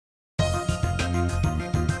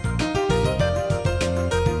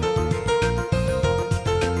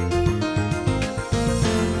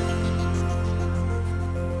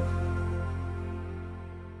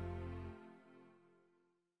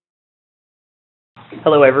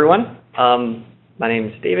Hello, everyone. My name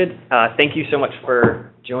is David. Thank you so much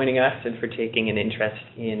for joining us and for taking an interest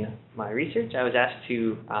in my research. I was asked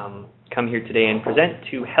to come here today and present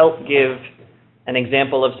to help give an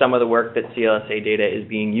example of some of the work that CLSA data is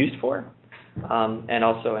being used for, and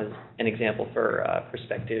also as an example for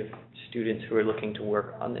prospective students who are looking to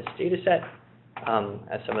work on this data set,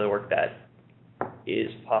 as some of the work that is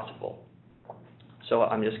possible. So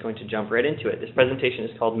I'm just going to jump right into it. This presentation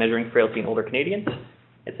is called Measuring Frailty in Older Canadians.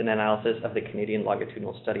 It's an analysis of the Canadian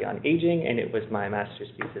Longitudinal Study on Aging, and it was my master's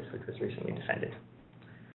thesis, which was recently defended.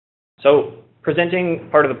 So presenting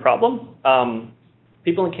part of the problem,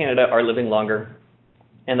 people in Canada are living longer,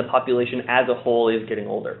 and the population as a whole is getting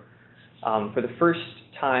older. For the first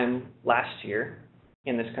time last year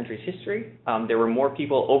in this country's history, there were more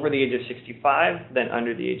people over the age of 65 than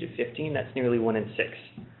under the age of 15. That's nearly 1 in 6.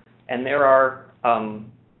 And there are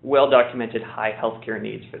well-documented high healthcare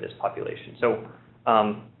needs for this population. So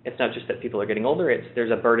it's not just that people are getting older,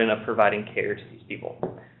 there's a burden of providing care to these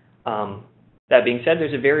people. That being said,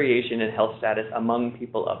 there's a variation in health status among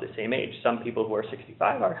people of the same age. Some people who are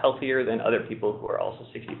 65 are healthier than other people who are also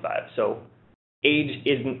 65. So age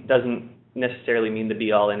doesn't necessarily mean the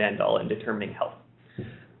be-all and end-all in determining health.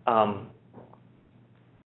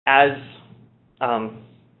 As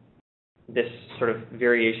this sort of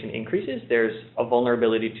variation increases, there's a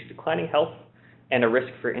vulnerability to declining health and a risk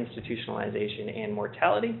for institutionalization and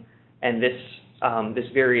mortality. And this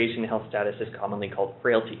variation in health status is commonly called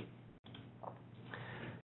frailty.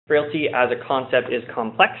 Frailty as a concept is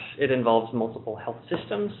complex. It involves multiple health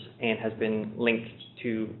systems and has been linked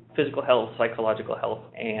to physical health, psychological health,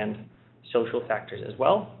 and social factors as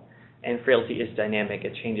well. And frailty is dynamic.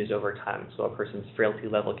 It changes over time. So a person's frailty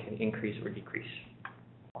level can increase or decrease.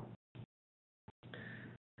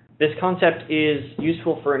 This concept is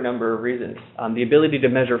useful for a number of reasons. The ability to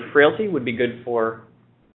measure frailty would be good for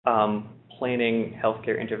planning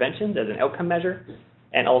healthcare interventions as an outcome measure,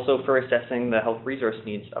 and also for assessing the health resource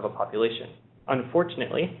needs of a population.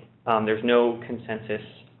 Unfortunately, there's no consensus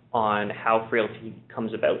on how frailty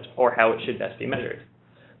comes about or how it should best be measured.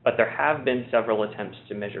 But there have been several attempts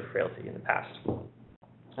to measure frailty in the past.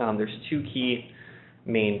 There's two key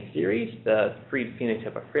main theories, the Fried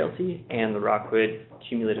phenotype of frailty and the Rockwood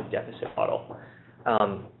cumulative deficit model.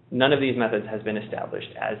 None of these methods has been established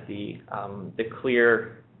as the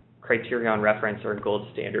clear criterion reference or gold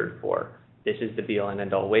standard for this is the be-all and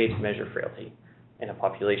end-all way to measure frailty in a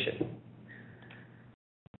population.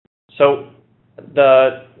 So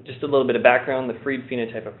just a little bit of background, the Fried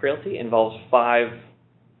phenotype of frailty involves 5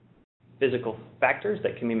 physical factors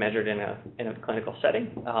that can be measured in a clinical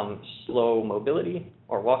setting: slow mobility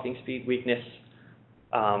or walking speed, weakness,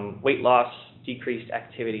 weight loss, decreased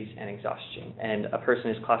activities, and exhaustion. And a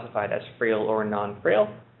person is classified as frail or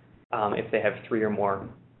non-frail if they have 3 or more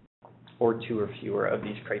or 2 or fewer of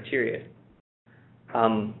these criteria.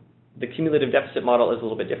 The cumulative deficit model is a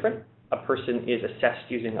little bit different. A person is assessed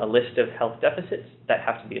using a list of health deficits that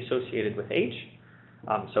have to be associated with age.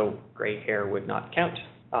 So gray hair would not count,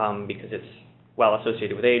 because it's well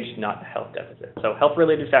associated with age, not a health deficit. So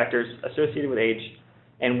health-related factors associated with age,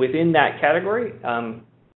 and within that category,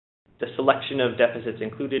 the selection of deficits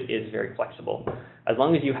included is very flexible. As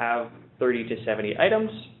long as you have 30 to 70 items,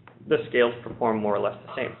 the scales perform more or less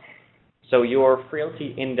the same. So your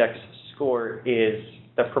Frailty Index score is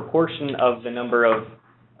the proportion of the number of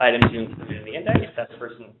items you included in the index that the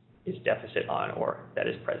person is deficit on or that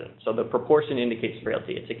is present. So the proportion indicates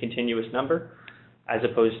frailty. It's a continuous number, as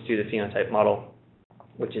opposed to the phenotype model,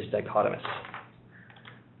 which is dichotomous.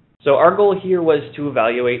 So our goal here was to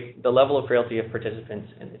evaluate the level of frailty of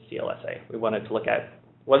participants in the CLSA. We wanted to look at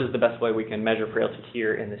what is the best way we can measure frailty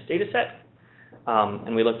here in this data set.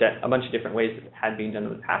 And we looked at a bunch of different ways that had been done in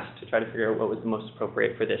the past to try to figure out what was the most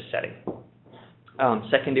appropriate for this setting.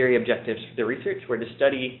 Secondary objectives for the research were to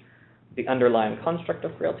study the underlying construct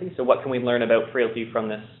of frailty. So what can we learn about frailty from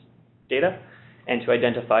this data? And to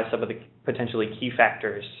identify some of the potentially key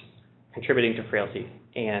factors contributing to frailty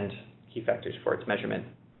and key factors for its measurement.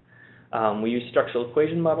 We used structural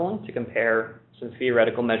equation modeling to compare some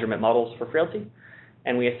theoretical measurement models for frailty,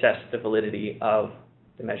 and we assessed the validity of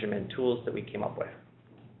the measurement tools that we came up with.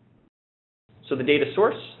 So the data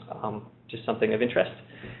source, just something of interest,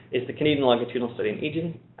 is the Canadian Longitudinal Study on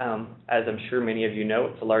Aging. As I'm sure many of you know,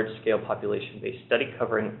 it's a large-scale population-based study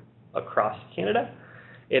covering across Canada.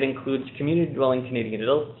 It includes community-dwelling Canadian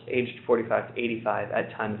adults aged 45 to 85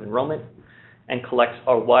 at time of enrollment and collects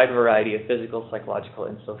a wide variety of physical, psychological,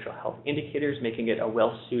 and social health indicators, making it a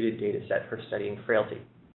well-suited data set for studying frailty.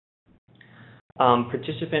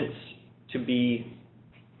 Participants to be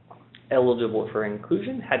eligible for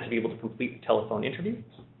inclusion had to be able to complete a telephone interview,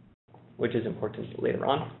 which is important later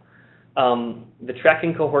on. The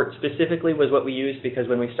tracking cohort specifically was what we used because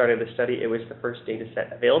when we started the study, it was the first data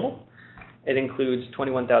set available. It includes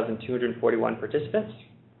 21,241 participants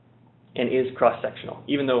and is cross-sectional.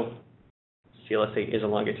 Even though CLSA is a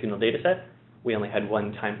longitudinal data set, we only had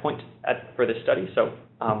one time point for this study, so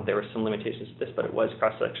there were some limitations to this, but it was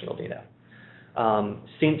cross-sectional data.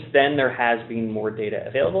 Since then, there has been more data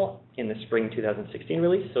available in the spring 2016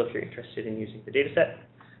 release, so if you're interested in using the data set,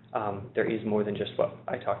 there is more than just what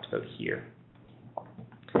I talked about here.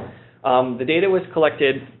 The data was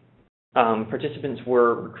collected, participants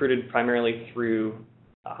were recruited primarily through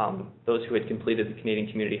those who had completed the Canadian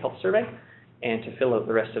Community Health Survey, and to fill out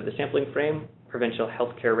the rest of the sampling frame, provincial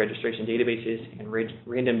healthcare registration databases and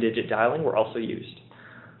random digit dialing were also used.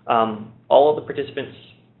 All of the participants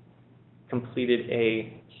completed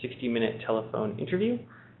a 60-minute telephone interview,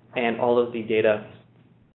 and all of the data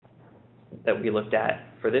that we looked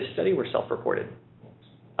at for this study were self-reported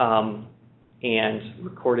and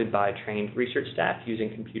recorded by trained research staff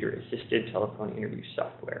using computer-assisted telephone interview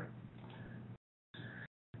software.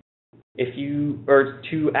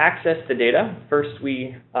 To access the data, first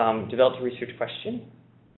we developed a research question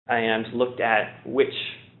and looked at which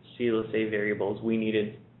CLSA variables we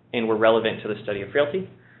needed and were relevant to the study of frailty.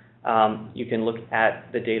 You can look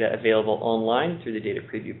at the data available online through the data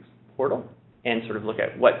preview portal and sort of look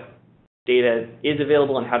at what data is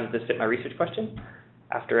available and how does this fit my research question.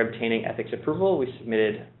 After obtaining ethics approval, we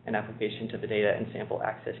submitted an application to the Data and Sample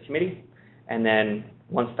Access Committee, and then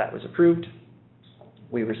once that was approved,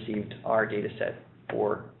 we received our data set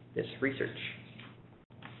for this research.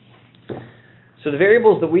 So the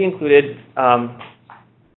variables that we included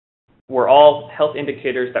were all health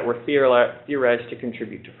indicators that were theorized to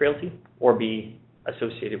contribute to frailty or be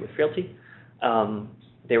associated with frailty.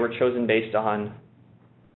 They were chosen based on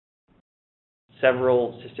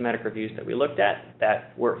several systematic reviews that we looked at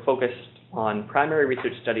that were focused on primary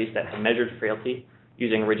research studies that had measured frailty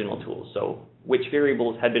using original tools. So which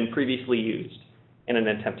variables had been previously used in an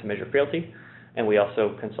attempt to measure frailty, and we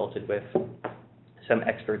also consulted with some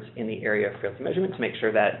experts in the area of frailty measurement to make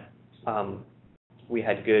sure that we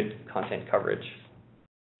had good content coverage.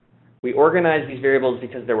 We organized these variables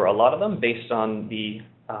because there were a lot of them based on the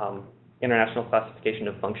International Classification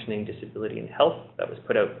of Functioning, Disability, and Health that was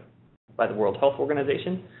put out by the World Health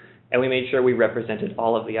Organization, and we made sure we represented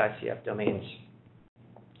all of the ICF domains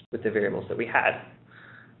with the variables that we had.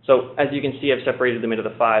 So as you can see, I've separated them into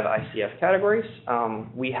the 5 ICF categories.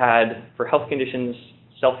 We had, for health conditions,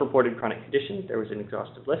 self-reported chronic conditions, there was an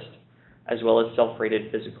exhaustive list, as well as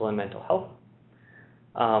self-rated physical and mental health.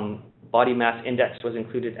 Body mass index was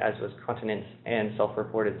included, as was continence and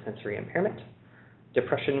self-reported sensory impairment.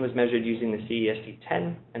 Depression was measured using the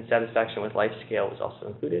CESD-10, and satisfaction with life scale was also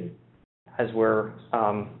included, as were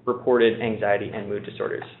reported anxiety and mood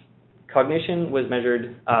disorders. Cognition was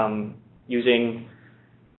measured using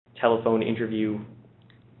telephone interview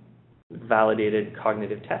validated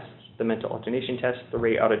cognitive tests. The mental alternation test, the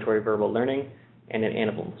rate auditory verbal learning, and an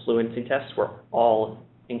animal fluency test were all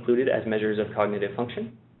included as measures of cognitive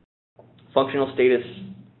function. Functional status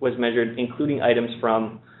was measured including items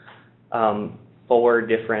from 4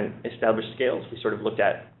 different established scales. We sort of looked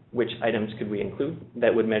at which items could we include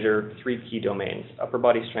that would measure 3 key domains: upper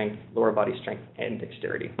body strength, lower body strength, and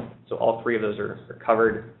dexterity. So all 3 of those are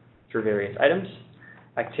covered through various items.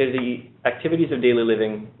 Activities of daily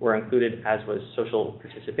living were included, as was social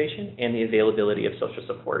participation and the availability of social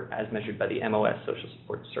support as measured by the MOS Social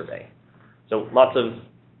Support Survey. So lots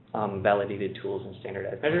of validated tools and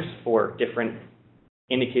standardized measures for different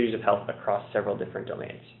indicators of health across several different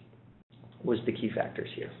domains was the key factors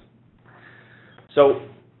here. So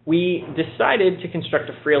we decided to construct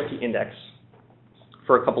a frailty index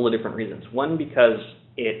for a couple of different reasons. One, because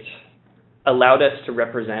it allowed us to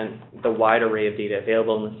represent the wide array of data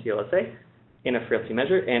available in the CLSA in a frailty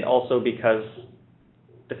measure, and also because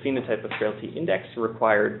the phenotype of frailty index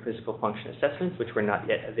required physical function assessments, which were not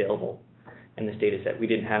yet available in this data set. We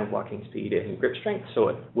didn't have walking speed and grip strength, so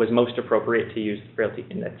it was most appropriate to use the frailty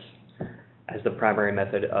index as the primary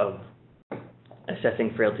method of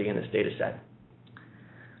assessing frailty in this data set.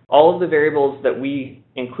 All of the variables that we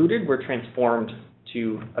included were transformed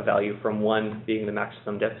to a value from 1 being the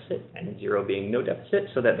maximum deficit and 0 being no deficit,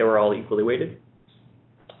 so that they were all equally weighted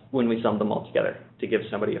when we summed them all together to give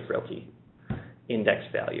somebody a frailty index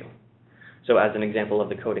value. So as an example of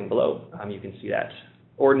the coding below, you can see that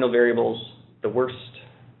ordinal variables, the worst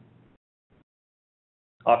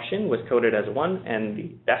option was coded as a 1, and the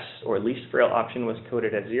best or least frail option was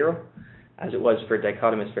coded as 0, as it was for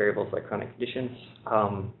dichotomous variables like chronic conditions,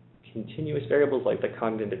 continuous variables like the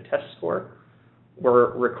cognitive test score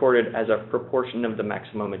were recorded as a proportion of the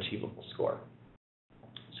maximum achievable score.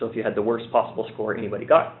 So if you had the worst possible score anybody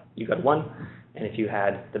got, you got a 1, and if you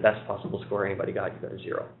had the best possible score anybody got, you got a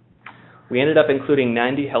 0. We ended up including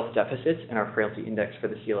 90 health deficits in our frailty index for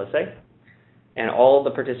the CLSA, and all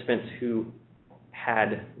the participants who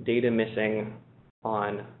had data missing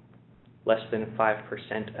on less than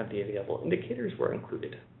 5% of the available indicators were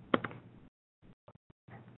included.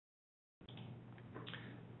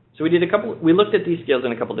 So we looked at these scales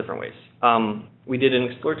in a couple different ways. We did an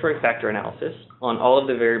exploratory factor analysis on all of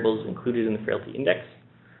the variables included in the frailty index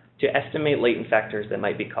to estimate latent factors that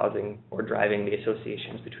might be causing or driving the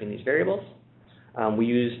associations between these variables. We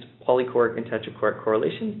used polychoric and tetrachoric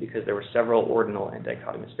correlations because there were several ordinal and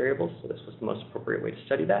dichotomous variables, so this was the most appropriate way to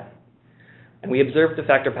study that. And we observed the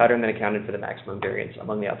factor pattern that accounted for the maximum variance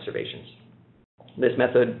among the observations. This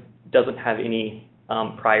method doesn't have any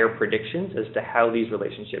prior predictions as to how these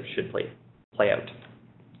relationships should play out.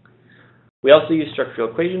 We also use structural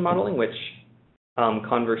equation modeling, which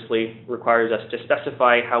conversely requires us to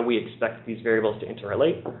specify how we expect these variables to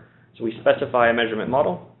interrelate. So we specify a measurement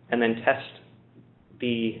model and then test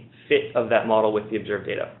the fit of that model with the observed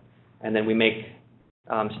data. And then we make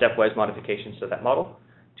stepwise modifications to that model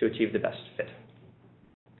to achieve the best fit.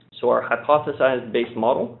 So our hypothesized-based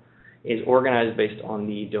model is organized based on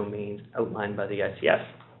the domains outlined by the ICF,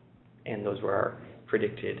 and those were our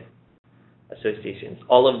predicted associations.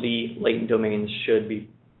 All of the latent domains should be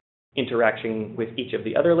interacting with each of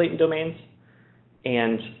the other latent domains,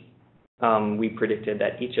 and we predicted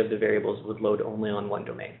that each of the variables would load only on one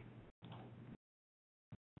domain.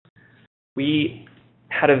 We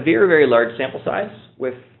had a very, very large sample size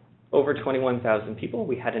with over 21,000 people.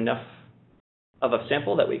 We had enough of a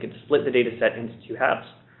sample that we could split the data set into 2 halves.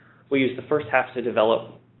 We used the first half to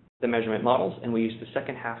develop the measurement models, and we used the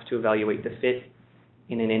second half to evaluate the fit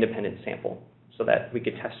in an independent sample so that we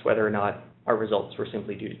could test whether or not our results were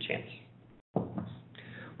simply due to chance.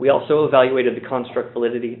 We also evaluated the construct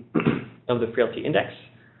validity of the frailty index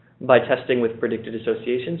by testing with predicted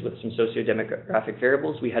associations with some sociodemographic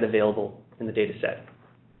variables we had available in the data set.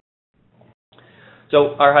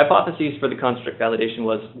 So our hypotheses for the construct validation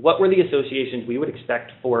was, what were the associations we would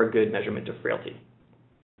expect for a good measurement of frailty?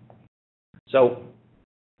 So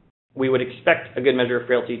we would expect a good measure of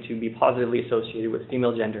frailty to be positively associated with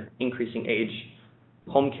female gender, increasing age,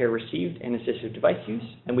 home care received, and assistive device use,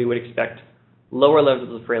 and we would expect lower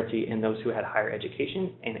levels of frailty in those who had higher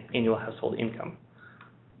education and annual household income.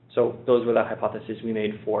 So those were the hypotheses we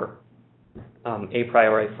made for a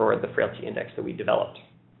priori for the frailty index that we developed.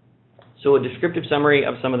 So a descriptive summary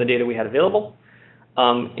of some of the data we had available.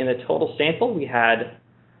 In the total sample, we had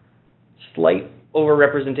slight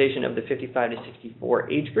overrepresentation of the 55 to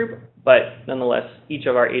 64 age group, but nonetheless, each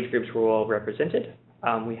of our age groups were well represented.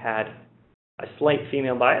 We had a slight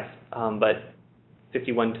female bias, but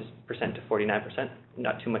 51% to 49%,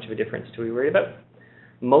 not too much of a difference to be worried about.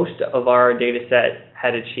 Most of our data set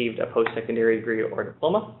had achieved a post-secondary degree or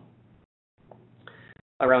diploma.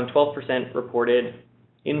 Around 12% reported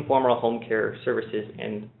informal home care services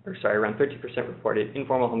around 30% reported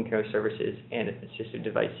informal home care services and assistive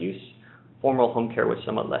device use. Formal home care was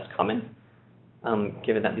somewhat less common,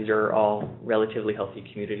 given that these are all relatively healthy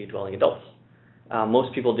community-dwelling adults.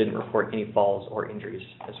 Most people didn't report any falls or injuries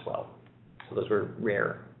as well, so those were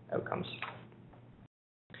rare outcomes.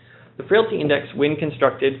 The frailty index, when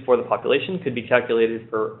constructed for the population, could be calculated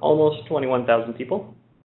for almost 21,000 people.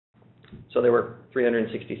 So there were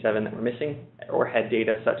 367 that were missing or had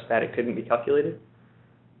data such that it couldn't be calculated.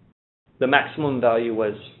 The maximum value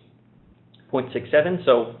was 0.67,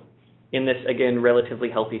 so in this, again, relatively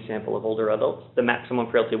healthy sample of older adults, the maximum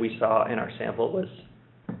frailty we saw in our sample was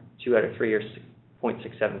 2 out of 3, or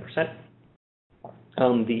 0.67%.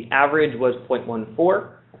 The average was 0.14,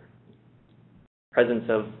 presence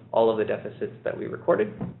of all of the deficits that we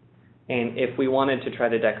recorded. And if we wanted to try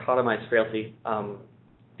to dichotomize frailty,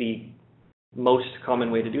 the most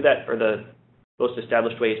common way to do that, or the most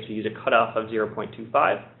established way, is to use a cutoff of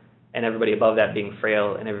 0.25, and everybody above that being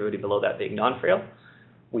frail and everybody below that being non-frail.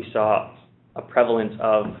 We saw a prevalence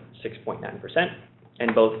of 6.9%,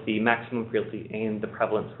 and both the maximum frailty and the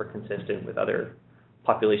prevalence were consistent with other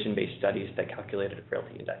population-based studies that calculated a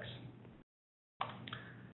frailty index.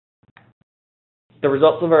 The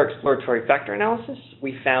results of our exploratory factor analysis,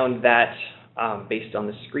 we found that based on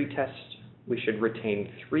the SCREE test, we should retain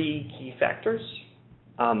 3 key factors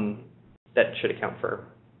that should account for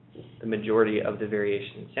the majority of the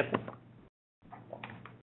variation in sample.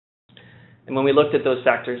 And when we looked at those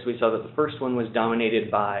factors, we saw that the first one was dominated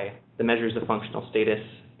by the measures of functional status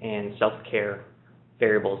and self-care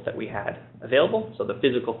variables that we had available. So the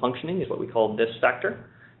physical functioning is what we call this factor.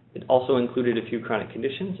 It also included a few chronic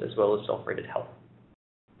conditions as well as self-rated health.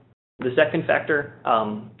 The second factor,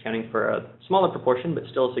 accounting for a smaller proportion but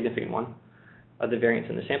still a significant one of the variance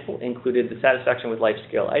in the sample, included the satisfaction with life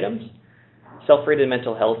scale items, self-rated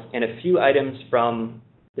mental health, and a few items from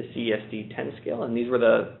the CSD-10 scale, and these were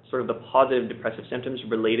the sort of the positive depressive symptoms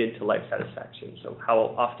related to life satisfaction. So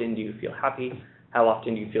how often do you feel happy? How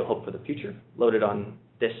often do you feel hope for the future? Loaded on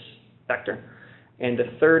this factor. And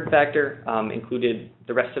the third factor included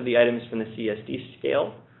the rest of the items from the CSD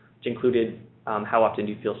scale, which included how often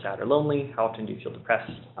do you feel sad or lonely? How often do you feel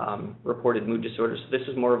depressed? Reported mood disorders. So this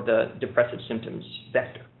is more of the depressive symptoms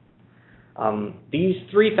vector. These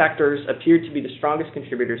three factors appeared to be the strongest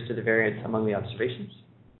contributors to the variance among the observations.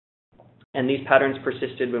 And these patterns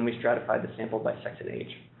persisted when we stratified the sample by sex and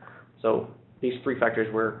age. So these three factors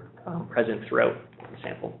were present throughout the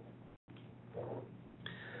sample.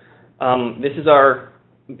 This is our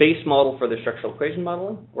base model for the structural equation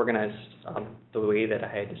modeling, organized the way that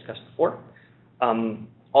I had discussed before.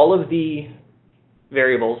 All of the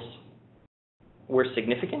variables were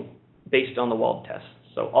significant based on the Wald tests.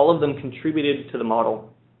 So all of them contributed to the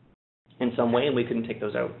model in some way, and we couldn't take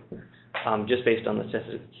those out just based on the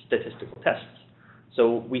statistical tests.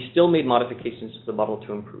 So we still made modifications to the model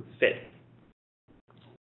to improve fit.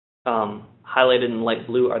 Highlighted in light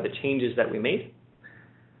blue are the changes that we made.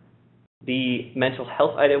 The mental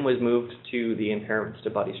health item was moved to the impairments to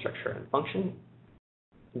body structure and function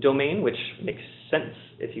domain, which makes sense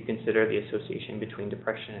if you consider the association between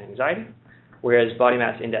depression and anxiety, whereas body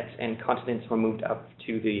mass index and continence were moved up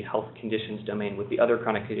to the health conditions domain with the other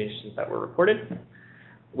chronic conditions that were reported.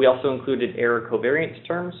 We also included error covariance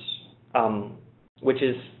terms, which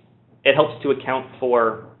is, it helps to account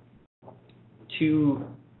for two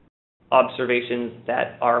observations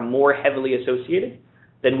that are more heavily associated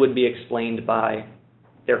than would be explained by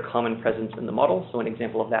their common presence in the model. So an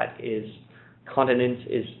example of that is continence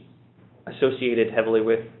is associated heavily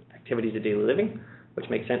with activities of daily living, which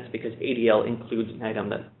makes sense because ADL includes an item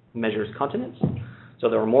that measures continence. So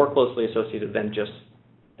they were more closely associated than just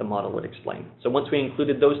the model would explain. So once we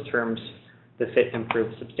included those terms, the fit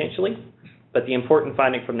improved substantially. But the important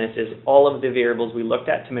finding from this is all of the variables we looked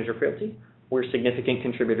at to measure frailty were significant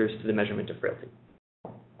contributors to the measurement of frailty.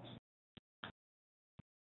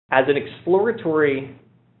 As an exploratory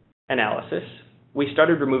analysis, we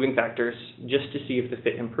started removing factors just to see if the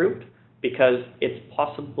fit improved, because it's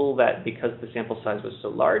possible that because the sample size was so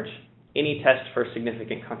large, any test for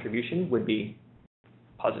significant contribution would be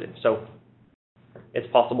positive. So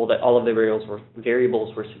it's possible that all of the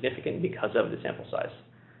variables were significant because of the sample size.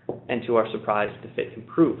 And to our surprise, the fit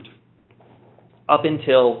improved. Up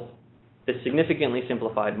until the significantly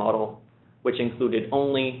simplified model, which included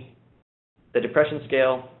only the depression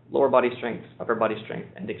scale, lower body strength, upper body strength,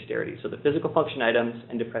 and dexterity. So the physical function items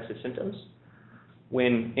and depressive symptoms,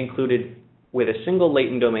 when included with a single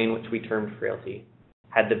latent domain, which we termed frailty,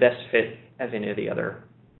 had the best fit of any of the other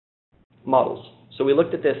models. So we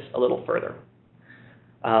looked at this a little further.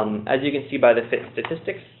 As you can see by the fit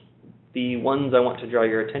statistics, the ones I want to draw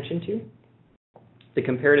your attention to, the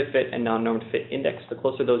comparative fit and non-normed fit index, the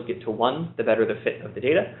closer those get to 1, the better the fit of the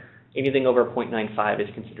data. Anything over 0.95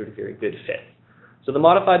 is considered a very good fit. So the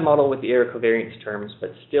modified model with the error covariance terms,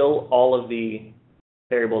 but still all of the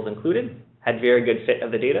variables included, had very good fit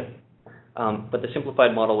of the data, but the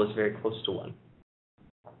simplified model was very close to 1.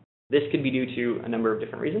 This could be due to a number of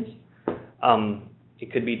different reasons.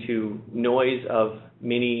 It could be to noise of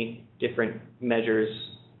many different measures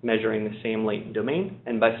measuring the same latent domain,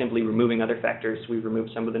 and by simply removing other factors, we've removed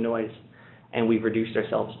some of the noise, and we've reduced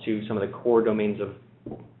ourselves to some of the core domains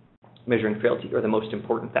of measuring frailty, or the most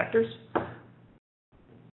important factors.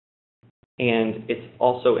 And it's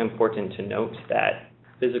also important to note that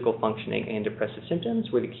physical functioning and depressive symptoms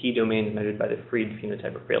were the key domains measured by the Fried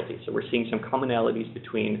phenotype of frailty. So we're seeing some commonalities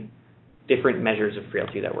between different measures of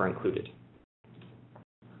frailty that were included.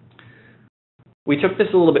 We took this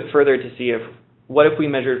a little bit further to see what if we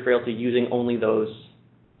measured frailty using only those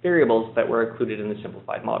variables that were included in the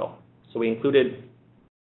simplified model. So we included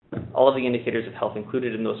all of the indicators of health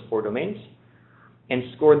included in those 4 domains, and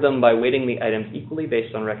scored them by weighting the items equally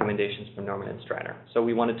based on recommendations from Norman and Striner. So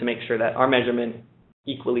we wanted to make sure that our measurement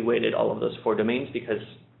equally weighted all of those 4 domains, because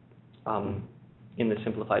in the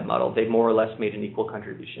simplified model, they more or less made an equal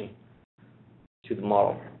contribution to the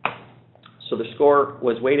model. So the score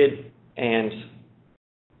was weighted, and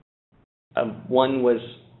 1 was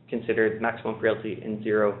considered maximum frailty and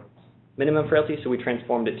 0 minimum frailty, so we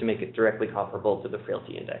transformed it to make it directly comparable to the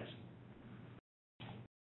Frailty Index.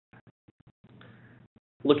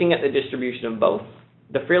 Looking at the distribution of both,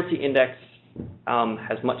 the frailty index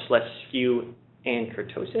has much less skew and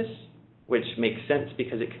kurtosis, which makes sense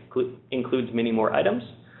because it includes many more items.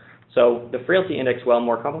 So the frailty index, while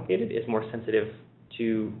more complicated, is more sensitive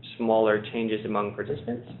to smaller changes among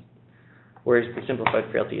participants, whereas the simplified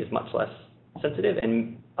frailty is much less sensitive,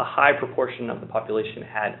 and a high proportion of the population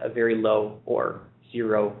had a very low or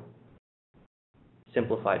zero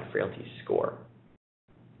simplified frailty score.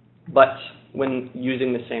 But when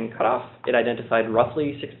using the same cutoff, it identified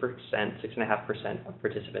roughly 6%, 6.5% of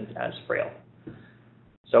participants as frail.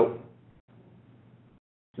 So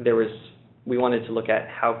we wanted to look at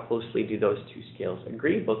how closely do those two scales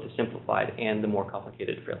agree, both the simplified and the more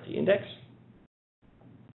complicated frailty index.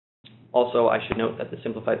 Also, I should note that the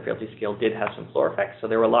simplified frailty scale did have some floor effects, so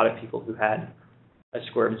there were a lot of people who had a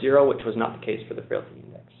score of 0, which was not the case for the frailty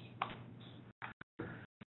index.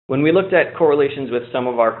 When we looked at correlations with some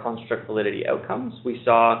of our construct validity outcomes, we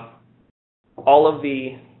saw all of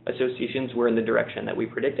the associations were in the direction that we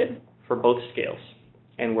predicted for both scales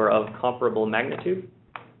and were of comparable magnitude,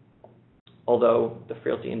 although the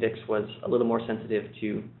frailty index was a little more sensitive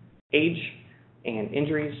to age and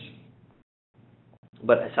injuries,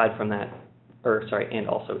 but aside from that, and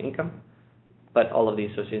also income, but all of the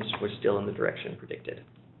associations were still in the direction predicted.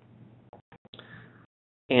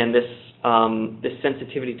 And this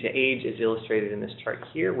sensitivity to age is illustrated in this chart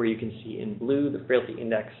here, where you can see in blue the frailty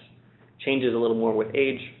index changes a little more with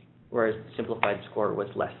age, whereas the simplified score was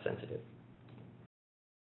less sensitive.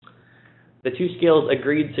 The two scales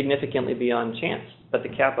agreed significantly beyond chance, but the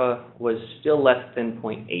kappa was still less than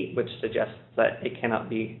 0.8, which suggests that it cannot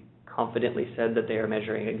be confidently said that they are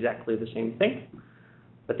measuring exactly the same thing,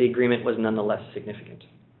 but the agreement was nonetheless significant.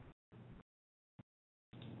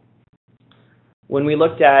 When we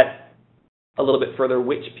looked at a little bit further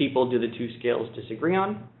which people do the two scales disagree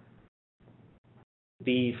on,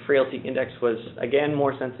 the frailty index was again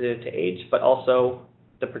more sensitive to age, but also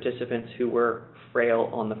the participants who were frail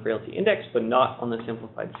on the frailty index but not on the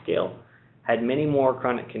simplified scale had many more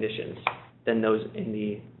chronic conditions than those in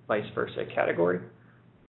the vice versa category.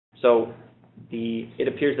 So it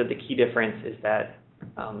appears that the key difference is that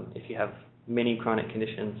if you have many chronic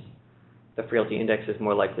conditions, the frailty index is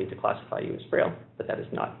more likely to classify you as frail, but that is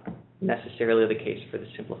not necessarily the case for the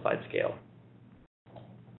simplified scale.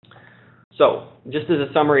 So, just as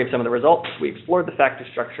a summary of some of the results, we explored the factor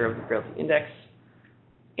structure of the frailty index,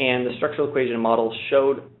 and the structural equation model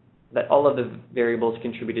showed that all of the variables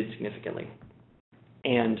contributed significantly.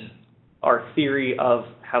 And our theory of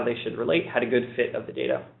how they should relate had a good fit of the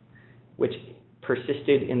data, which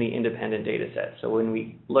persisted in the independent data set. So when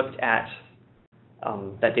we looked at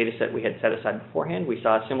that data set we had set aside beforehand, we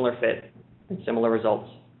saw a similar fit and similar results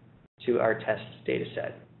to our test data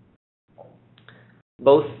set.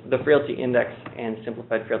 Both the frailty index and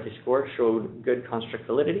simplified frailty score showed good construct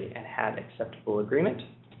validity and had acceptable agreement.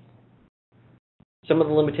 Some of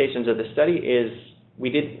the limitations of the study is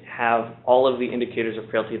we didn't have all of the indicators of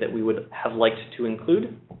frailty that we would have liked to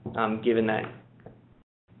include, given that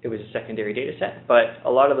it was a secondary data set, but a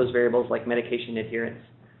lot of those variables like medication adherence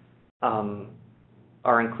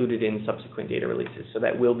are included in subsequent data releases, so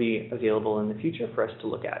that will be available in the future for us to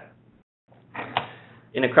look at.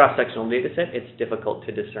 In a cross-sectional data set, it's difficult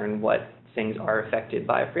to discern what things are affected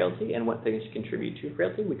by frailty and what things contribute to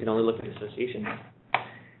frailty. We can only look at associations.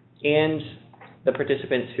 And the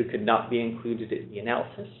participants who could not be included in the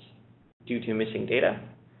analysis due to missing data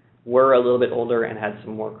were a little bit older and had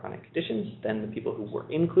some more chronic conditions than the people who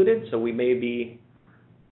were included, so we may be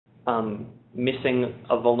missing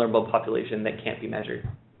a vulnerable population that can't be measured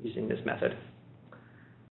using this method.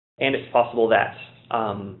 And it's possible that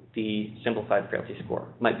the simplified frailty score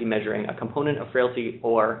might be measuring a component of frailty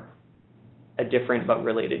or a different but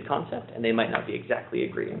related concept, and they might not be exactly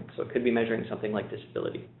agreeing. So it could be measuring something like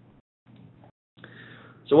disability.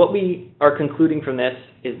 So what we are concluding from this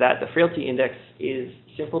is that the frailty index is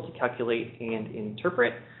simple to calculate and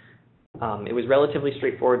interpret. It was relatively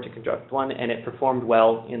straightforward to conduct one, and it performed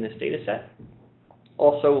well in this data set.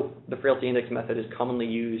 Also, the frailty index method is commonly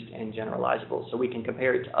used and generalizable, so we can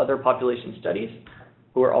compare it to other population studies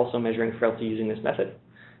who are also measuring frailty using this method.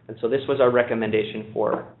 And so this was our recommendation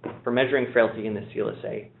for measuring frailty in the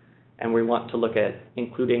CLSA, and we want to look at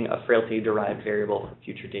including a frailty-derived variable for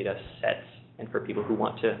future data sets. And for people who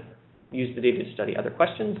want to use the data to study other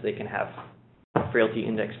questions, they can have a frailty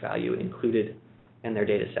index value included in their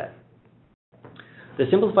data set. The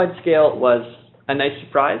simplified scale was a nice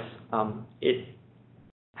surprise. It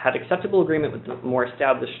had acceptable agreement with the more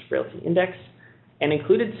established frailty index and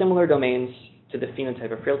included similar domains to the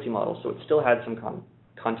phenotype of frailty model, so it still had some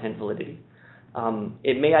content validity.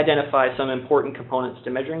 It may identify some important components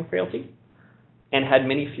to measuring frailty, and had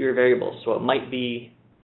many fewer variables. So it might be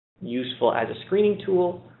useful as a screening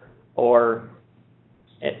tool, or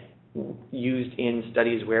used in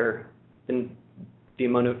studies where the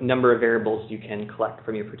number of variables you can collect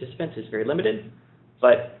from your participants is very limited,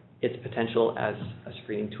 but its potential as a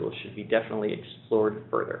screening tool should be definitely explored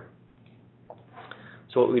further.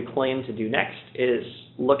 So what we plan to do next is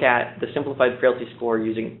look at the simplified frailty score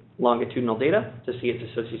using longitudinal data to see its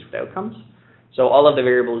associations with outcomes. So all of the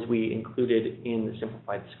variables we included in the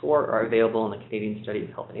simplified score are available in the Canadian Study of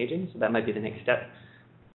Health and Aging, so that might be the next step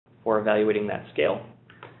for evaluating that scale.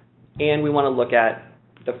 And we want to look at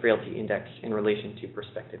the Frailty Index in relation to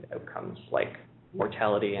prospective outcomes like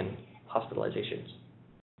mortality and hospitalizations.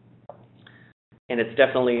 And it's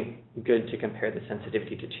definitely good to compare the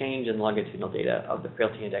sensitivity to change in longitudinal data of the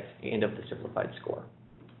Frailty Index and of the simplified score.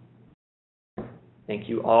 Thank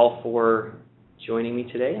you all for joining me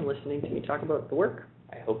today and listening to me talk about the work.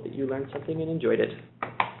 I hope that you learned something and enjoyed it.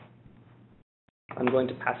 I'm going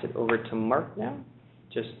to pass it over to Mark now,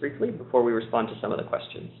 just briefly, before we respond to some of the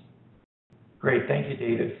questions. Great. Thank you,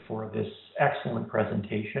 David, for this excellent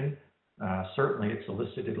presentation. Certainly, it's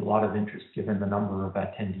elicited a lot of interest given the number of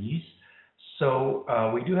attendees. So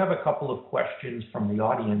we do have a couple of questions from the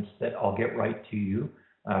audience that I'll get right to you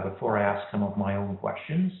before I ask some of my own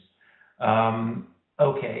questions.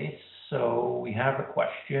 Okay, so we have a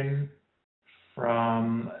question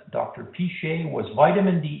from Dr. Pichet. Was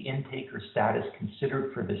vitamin D intake or status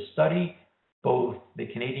considered for this study? Both the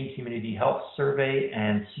Canadian Community Health Survey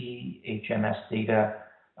and CHMS data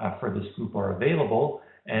for this group are available.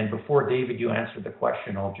 And before, David, you answer the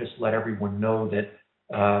question, I'll just let everyone know that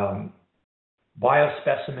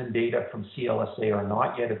biospecimen data from CLSA are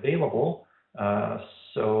not yet available.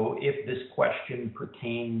 So if this question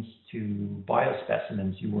pertains to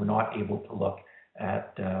biospecimens, you were not able to look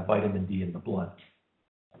at vitamin D in the blood.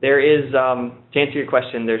 There is, to answer your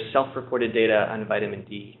question, there's self-reported data on vitamin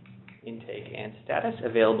D intake and status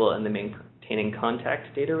available in the maintaining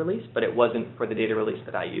contact data release, but it wasn't for the data release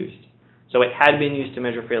that I used. So it had been used to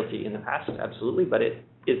measure frailty in the past, absolutely, but it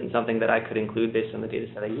isn't something that I could include based on the data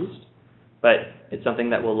set I used. But it's something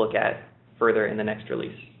that we'll look at further in the next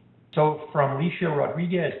release. So from Licia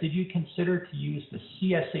Rodriguez, did you consider to use the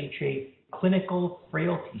CSHA clinical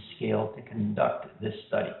frailty scale to conduct this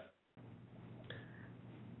study?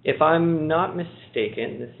 If I'm not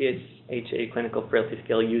mistaken, the CSHA clinical frailty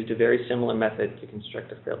scale used a very similar method to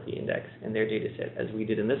construct a frailty index in their data set as we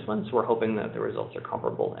did in this one, so we're hoping that the results are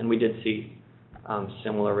comparable. And we did see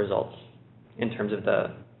similar results in terms of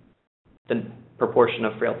the proportion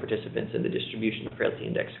of frail participants and the distribution of frailty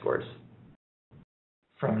index scores.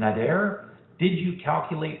 From Nader, did you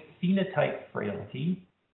calculate phenotype frailty,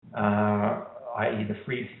 i.e. the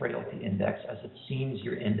Fried Frailty Index, as it seems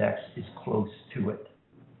your index is close to it?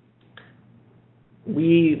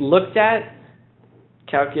 We looked at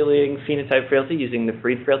calculating phenotype frailty using the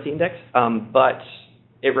Fried Frailty Index, but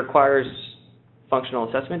it requires functional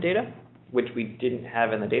assessment data, which we didn't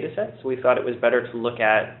have in the data set, so we thought it was better to look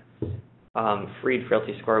at Fried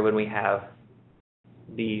Frailty score when we have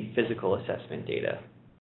the physical assessment data,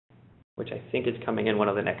 which I think is coming in one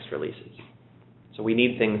of the next releases. So we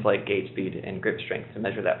need things like gait speed and grip strength to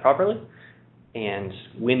measure that properly, and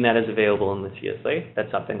when that is available in the CSA,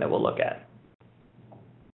 that's something that we'll look at.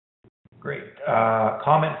 Great.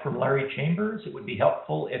 Comment from Larry Chambers. It would be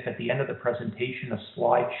helpful if at the end of the presentation a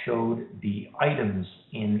slide showed the items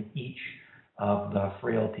in each of the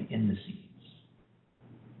frailty indices.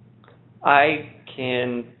 I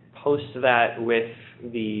can post that with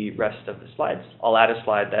the rest of the slides. I'll add a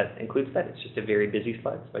slide that includes that. It's just a very busy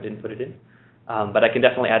slide, so I didn't put it in. But I can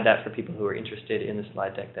definitely add that for people who are interested in the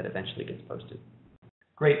slide deck that eventually gets posted.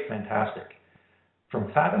 Great, fantastic.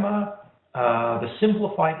 From Fatima, the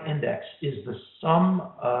simplified index is the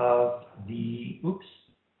sum of the,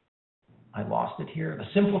 I lost it here. The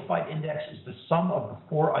simplified index is the sum of the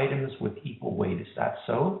 4 items with equal weight. Is that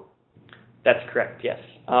so? That's correct, yes.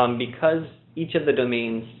 Because each of the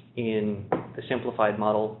domains in the simplified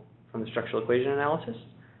model from the structural equation analysis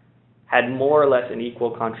had more or less an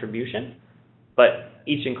equal contribution, but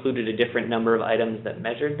each included a different number of items that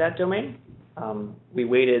measured that domain. We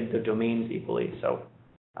weighted the domains equally, so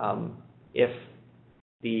if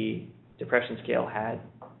the depression scale had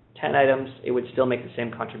 10 items, it would still make the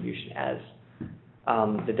same contribution as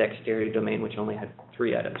the dexterity domain, which only had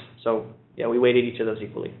 3 items. So yeah, we weighted each of those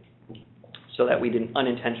equally so that we didn't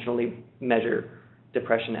unintentionally measure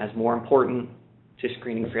depression as more important to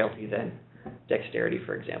screening frailty than dexterity,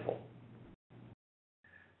 for example.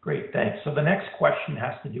 Great, thanks. So the next question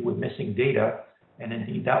has to do with missing data, and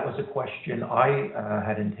indeed that was a question I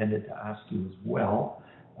had intended to ask you as well.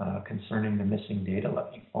 concerning the missing data.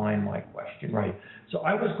 Let me find my question. Right. So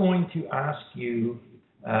I was going to ask you,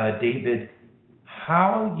 David,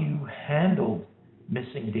 how you handled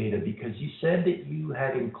missing data, because you said that you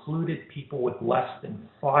had included people with less than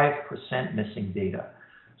 5% missing data.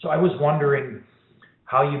 So I was wondering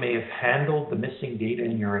how you may have handled the missing data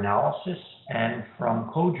in your analysis. And from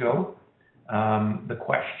Kojo, the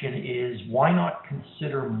question is, why not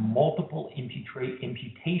consider multiple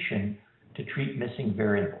imputation to treat missing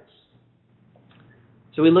variables?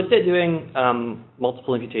 So we looked at doing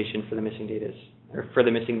multiple imputation for the missing data, or for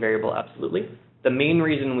the missing variable, absolutely. The main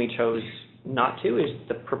reason we chose not to is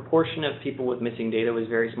the proportion of people with missing data was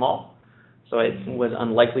very small, so it was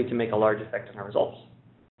unlikely to make a large effect on our results.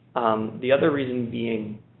 The other reason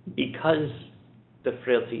being because the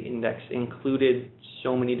Frailty Index included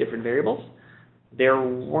so many different variables, there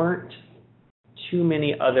weren't too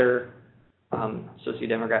many other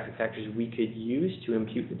sociodemographic factors we could use to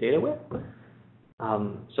impute the data with.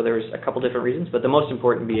 So there was a couple different reasons, but the most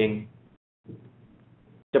important being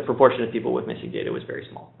the proportion of people with missing data was very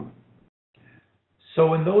small.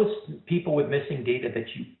 So in those people with missing data that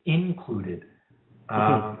you included,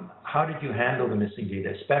 how did you handle the missing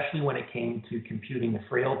data, especially when it came to computing the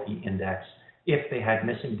Frailty Index, if they had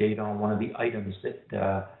missing data on one of the items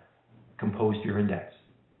that composed your index?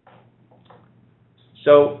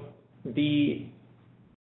 So we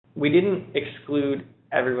didn't exclude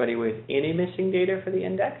everybody with any missing data for the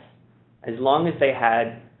index. As long as they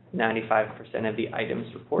had 95% of the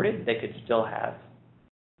items reported, they could still have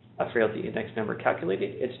a Frailty Index number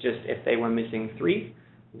calculated. It's just if they were missing 3,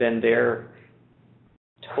 then their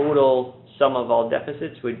total sum of all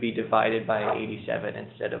deficits would be divided by 87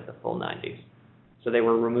 instead of the full 90. So they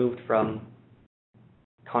were removed from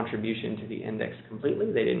contribution to the index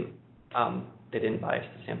completely. They didn't bias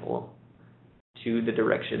the sample to the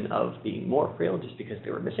direction of being more frail just because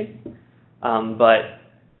they were missing. But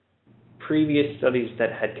previous studies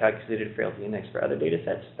that had calculated Frailty Index for other data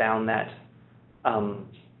sets found that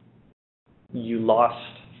you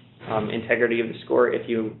lost integrity of the score if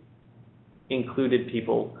you included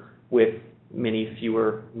people with many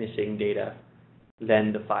fewer missing data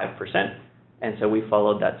than the 5%. And so we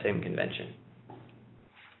followed that same convention.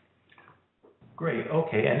 Great.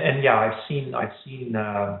 Okay. And yeah, I've seen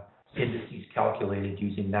indices calculated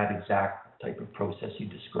using that exact type of process you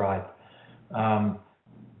described.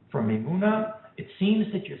 From Mimuna, it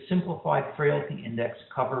seems that your simplified Frailty Index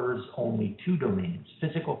covers only 2 domains,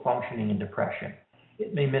 physical functioning and depression.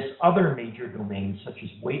 It may miss other major domains such as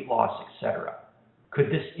weight loss, etc. Could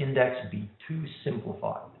this index be too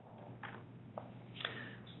simplified?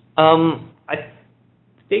 I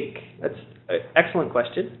think that's an excellent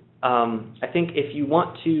question. I think if you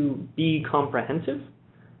want to be comprehensive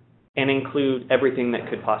and include everything that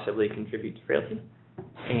could possibly contribute to frailty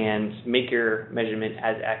and make your measurement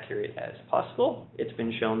as accurate as possible, it's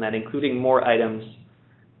been shown that including more items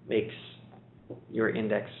makes your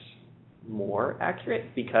index more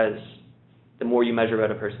accurate, because the more you measure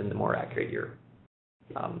about a person, the more accurate your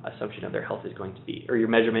assumption of their health is going to be, or your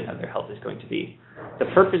measurement of their health is going to be. The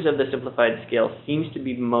purpose of the simplified scale seems to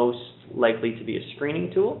be most likely to be a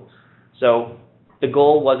screening tool. So the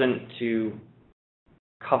goal wasn't to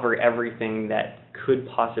cover everything that could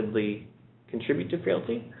possibly contribute to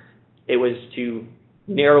frailty. It was to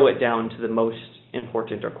narrow it down to the most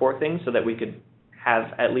important or core things so that we could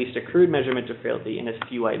have at least a crude measurement of frailty in as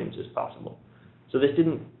few items as possible. So this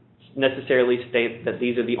didn't necessarily state that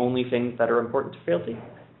these are the only things that are important to frailty,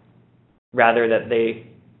 rather that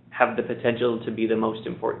they have the potential to be the most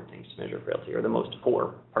important things to measure frailty, or the most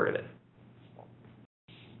core part of it.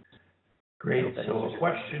 Great. So a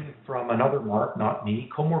question from another Mark, not me.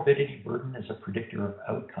 Comorbidity burden is a predictor of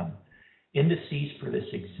outcome. Indices for this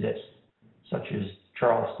exist, such as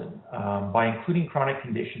Charleston, by including chronic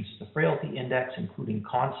conditions to the Frailty Index, including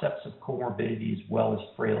concepts of comorbidity as well as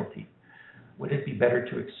frailty. Would it be better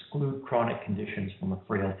to exclude chronic conditions from a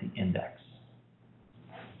Frailty Index?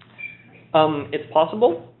 It's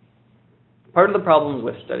possible. Part of the problems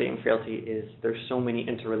with studying frailty is there's so many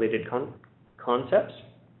interrelated concepts,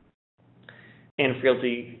 and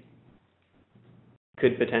frailty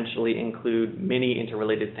could potentially include many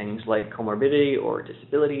interrelated things like comorbidity or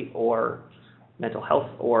disability or mental health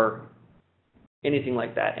or anything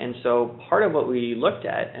like that. And so part of what we looked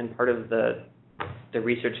at, and part of the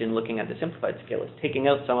research in looking at the simplified scale, is taking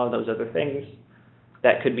out some of those other things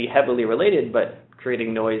that could be heavily related but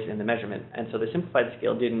creating noise in the measurement. And so the simplified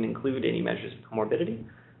scale didn't include any measures of comorbidity,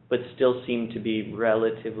 but still seemed to be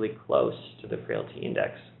relatively close to the Frailty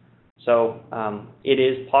Index. So it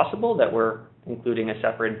is possible that we're including a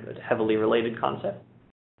separate but heavily related concept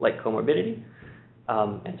like comorbidity,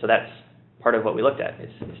 And so that's part of what we looked at,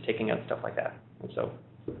 is taking out stuff like that. And so,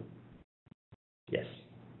 yes.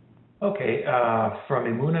 Okay, from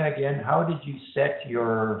Imuna again, how did you set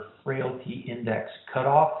your frailty index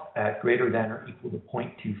cutoff at greater than or equal to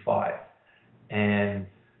 0.25? And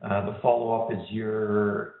the follow-up is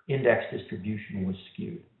your index distribution was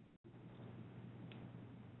skewed.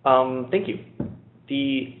 Thank you.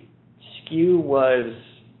 The skew was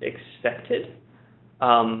expected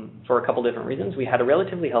for a couple different reasons. We had a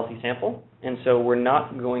relatively healthy sample, and so we're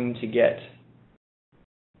not going to get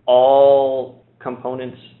all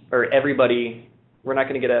components or everybody. We're not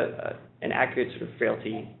going to get an accurate sort of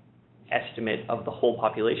frailty estimate of the whole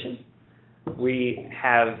population.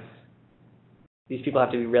 These people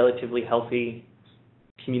have to be relatively healthy,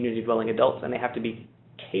 community-dwelling adults, and they have to be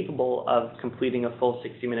capable of completing a full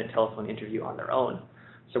 60-minute telephone interview on their own.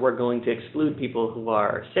 So we're going to exclude people who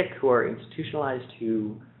are sick, who are institutionalized,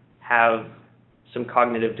 who have some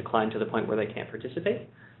cognitive decline to the point where they can't participate.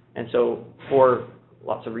 And so for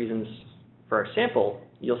lots of reasons for our sample,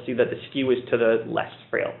 you'll see that the skew is to the less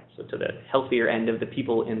frail, so to the healthier end of the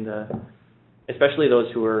people especially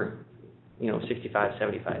those who are, 65,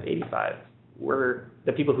 75, 85.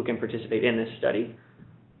 The people who can participate in this study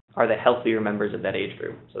are the healthier members of that age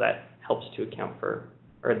group. So that helps to account for,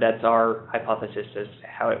 or that's our hypothesis as to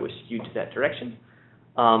how it was skewed to that direction.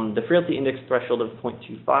 The frailty index threshold of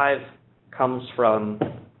 0.25 comes from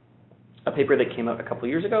a paper that came out a couple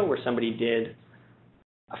years ago where somebody did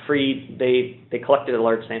they collected a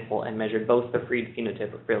large sample and measured both the Fried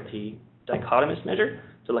phenotype of frailty dichotomous measure,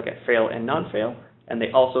 to look at frail and non-frail, and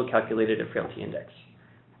they also calculated a frailty index.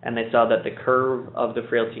 And they saw that the curve of the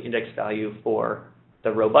frailty index value for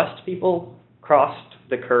the robust people crossed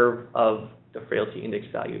the curve of the frailty index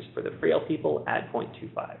values for the frail people at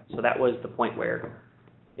 0.25. So that was the point where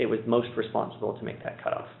it was most responsible to make that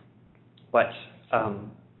cutoff. But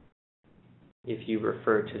if you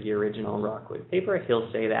refer to the original Rockwood paper,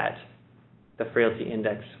 he'll say that the frailty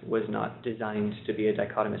index was not designed to be a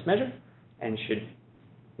dichotomous measure and should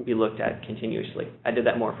be looked at continuously. I did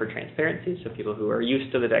that more for transparency, so people who are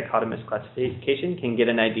used to the dichotomous classification can get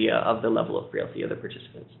an idea of the level of frailty of the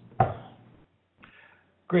participants.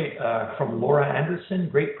 Great. From Laura Anderson,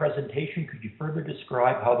 great presentation. Could you further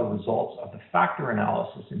describe how the results of the factor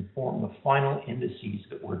analysis inform the final indices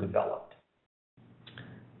that were developed?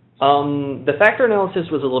 The factor analysis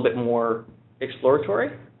was a little bit more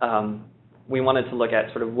exploratory. We wanted to look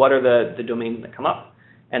at sort of what are the domains that come up,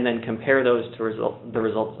 and then compare those to the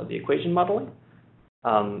results of the equation modeling.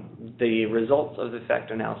 The results of the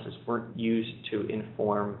factor analysis weren't used to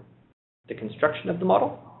inform the construction of the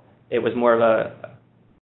model. It was more of a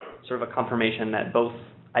sort of a confirmation that both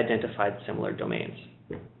identified similar domains.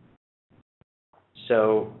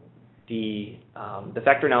 So the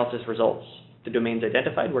factor analysis results, the domains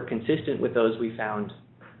identified, were consistent with those we found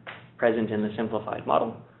present in the simplified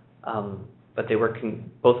model, but they were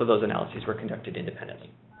both of those analyses were conducted independently.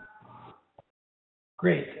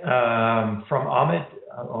 Great. From Ahmed,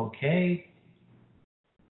 okay.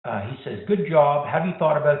 He says, good job. Have you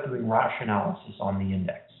thought about doing rash analysis on the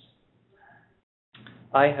index?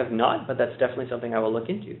 I have not, but that's definitely something I will look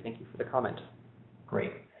into. Thank you for the comment.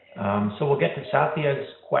 Great. So we'll get to Satya's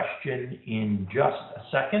question in just a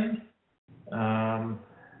second.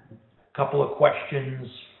 Couple of questions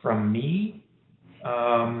from me.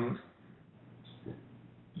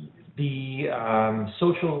 The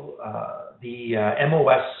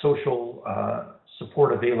MOS Social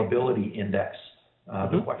Support Availability Index,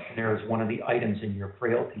 the questionnaire is one of the items in your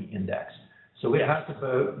frailty index. So it has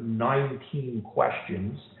about 19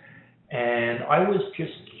 questions, and I was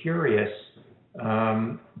just curious,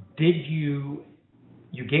 you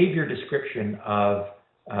gave your description of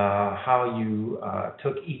how you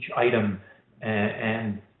took each item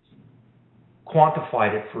and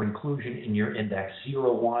quantified it for inclusion in your index,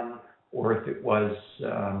 0, 1, or if it was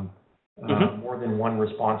more than one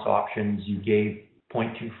response options, you gave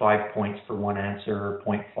 0.25 points for one answer,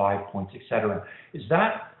 0.5 points, etc. Is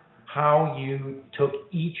that how you took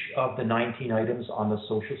each of the 19 items on the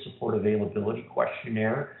social support availability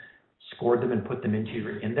questionnaire, scored them, and put them into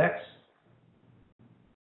your index?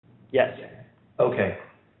 Yes. Okay.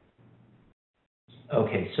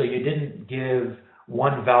 Okay, so you didn't give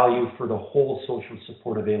one value for the whole social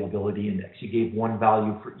support availability index. You gave one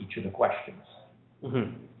value for each of the questions.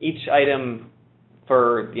 Each item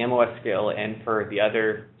for the MOS scale and for the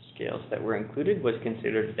other scales that were included was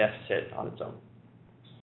considered a deficit on its own.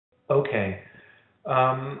 Okay.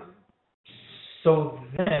 So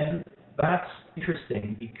then that's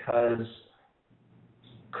interesting, because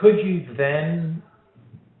could you then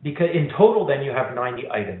because in total then you have 90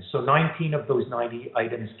 items. So 19 of those 90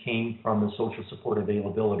 items came from the social support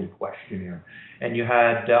availability questionnaire. And you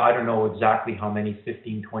had, I don't know exactly how many,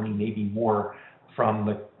 15, 20, maybe more from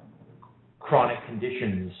the chronic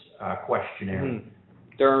conditions questionnaire. Mm-hmm.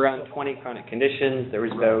 There were around 20 chronic conditions. There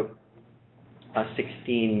was about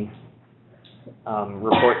 16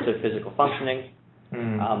 reports of physical functioning.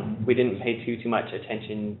 We didn't pay too much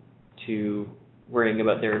attention to worrying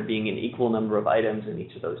about there being an equal number of items in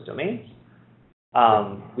each of those domains.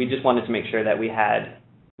 We just wanted to make sure that we had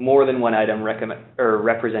more than one item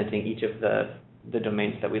representing each of the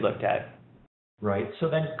domains that we looked at. Right. So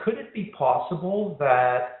then could it be possible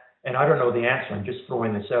that, and I don't know the answer, I'm just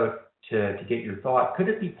throwing this out to get your thought, could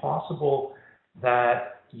it be possible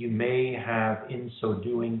that you may have, in so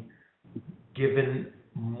doing, given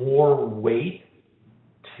more weight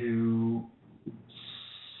to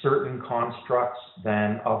certain constructs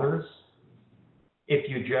than others? If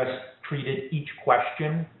you just treated each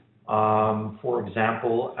question, for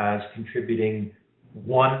example, as contributing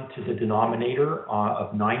 1 to the denominator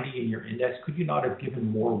of 90 in your index, could you not have given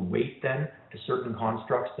more weight then to certain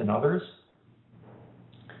constructs than others?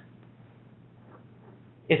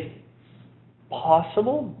 It's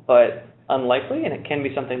possible, but unlikely, and it can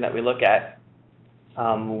be something that we look at,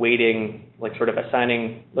 weighting, like sort of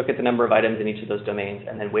assigning, look at the number of items in each of those domains,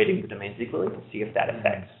 and then weighting the domains equally to see if that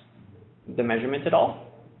affects the measurement at all.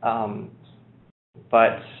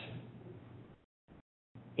 But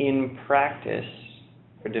in practice,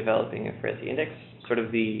 for developing a Frailty Index, sort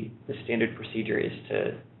of the standard procedure is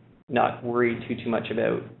to not worry too much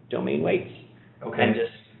about domain weights, and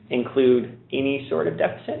just include any sort of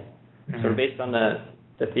deficit. Sort of based on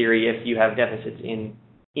the theory, if you have deficits in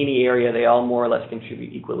any area, they all more or less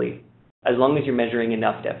contribute equally, as long as you're measuring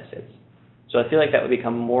enough deficits. So I feel like that would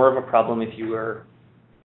become more of a problem if you were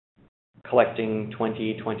collecting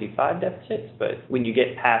 20, 25 deficits, but when you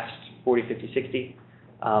get past 40, 50, 60,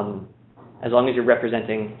 as long as you're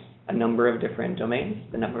representing a number of different domains,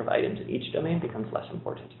 the number of items in each domain becomes less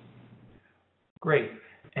important. Great.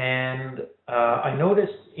 And I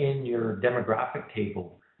noticed in your demographic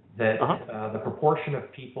table that the proportion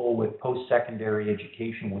of people with post-secondary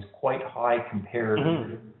education was quite high compared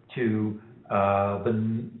to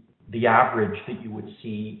the average that you would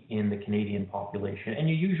see in the Canadian population. And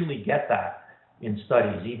you usually get that in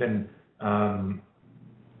studies. Even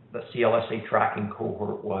the CLSA tracking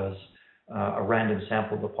cohort was a random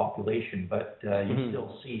sample of the population, but you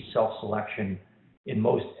still see self-selection in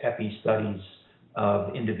most EPI studies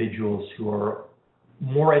of individuals who are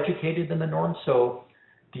more educated than the norm. So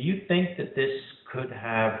do you think that this could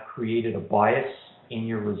have created a bias in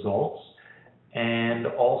your results? And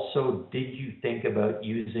also, did you think about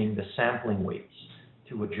using the sampling weights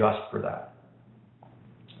to adjust for that?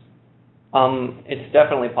 It's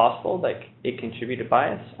definitely possible that it contributed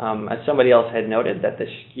bias. As somebody else had noted, that the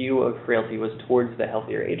skew of frailty was towards the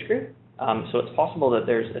healthier age group. So it's possible that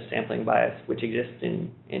there's a sampling bias which exists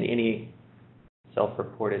in any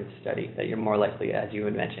self-reported study, that you're more likely, as you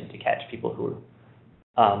had mentioned, to catch people who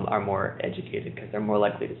are more educated because they're more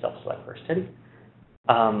likely to self-select for a study.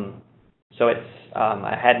 So it's,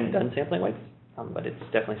 I hadn't done sampling weights, but it's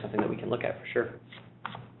definitely something that we can look at for sure.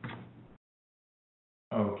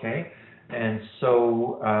 Okay. And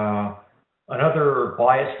so another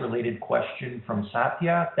bias-related question from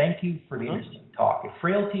Satya. Thank you for the interesting talk. If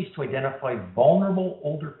frailty is to identify vulnerable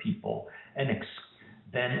older people, and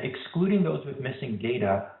then excluding those with missing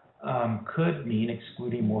data could mean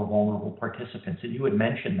excluding more vulnerable participants. And you had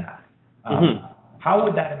mentioned that. How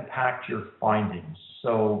would that impact your findings?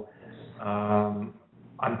 So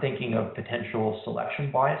I'm thinking of potential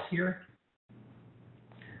selection bias here.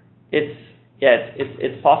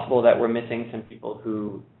 It's possible that we're missing some people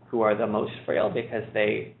who are the most frail because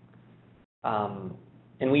they,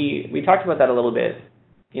 and we talked about that a little bit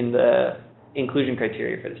in the inclusion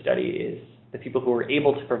criteria for the study, is the people who are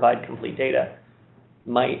able to provide complete data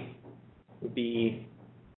might be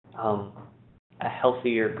a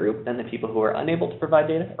healthier group than the people who are unable to provide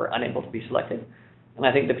data or unable to be selected. And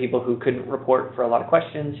I think the people who couldn't report for a lot of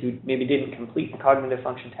questions, who maybe didn't complete the cognitive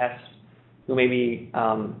function test, who maybe,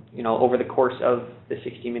 over the course of the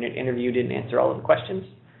 60-minute interview didn't answer all of the questions,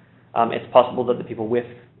 it's possible that the people with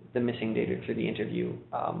the missing data through the interview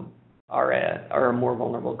are a more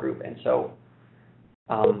vulnerable group. And so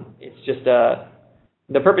it's just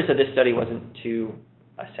the purpose of this study wasn't to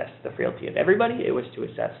assess the frailty of everybody. It was to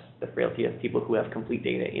assess the frailty of people who have complete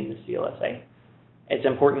data in the CLSA. It's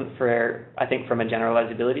important for, I think, from a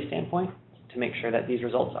generalizability standpoint, to make sure that these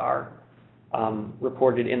results are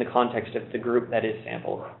reported in the context of the group that is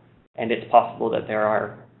sampled. And it's possible that there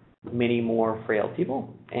are many more frail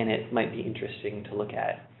people, and it might be interesting to look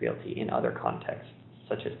at frailty in other contexts,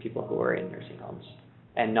 such as people who are in nursing homes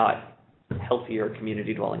and not healthier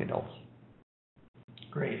community-dwelling adults.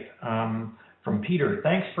 Great. From Peter,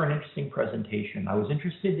 thanks for an interesting presentation. I was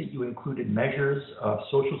interested that you included measures of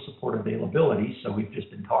social support availability, so we've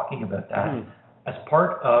just been talking about that, as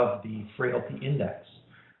part of the Frailty Index.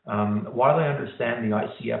 While I understand the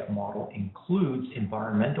ICF model includes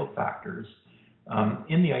environmental factors,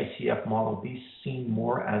 in the ICF model, these seem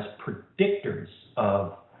more as predictors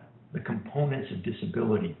of the components of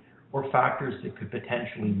disability, or factors that could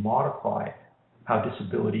potentially modify how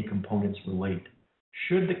disability components relate.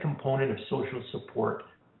 Should the component of social support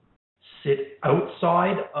sit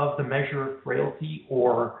outside of the measure of frailty,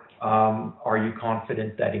 or are you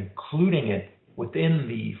confident that including it within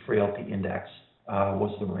the Frailty Index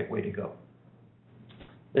was the right way to go?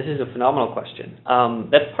 This is a phenomenal question.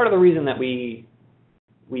 That's part of the reason that we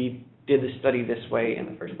did the study this way in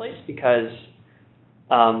the first place, because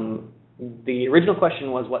the original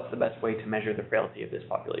question was, what's the best way to measure the frailty of this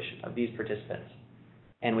population, of these participants?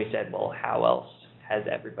 And we said, well, how else has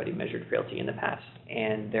everybody measured frailty in the past?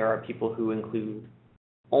 And there are people who include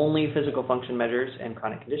only physical function measures and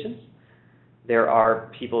chronic conditions. There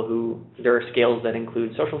are scales that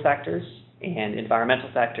include social factors and environmental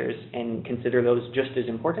factors and consider those just as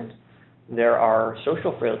important. There are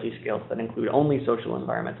social frailty scales that include only social and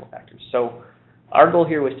environmental factors. So our goal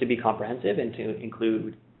here was to be comprehensive and to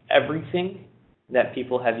include everything that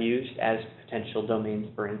people have used as potential domains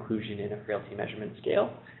for inclusion in a frailty measurement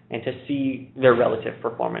scale, and to see their relative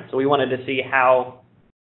performance. So we wanted to see how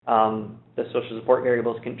the social support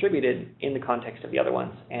variables contributed in the context of the other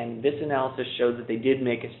ones. And this analysis showed that they did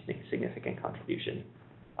make a significant contribution.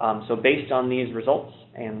 So based on these results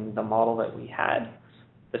and the model that we had,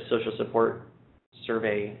 the social support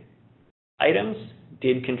survey items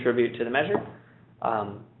did contribute to the measure.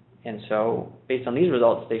 And so based on these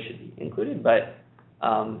results, they should be included, but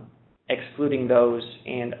excluding those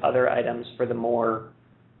and other items for the more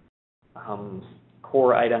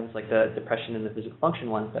core items like the depression and the physical function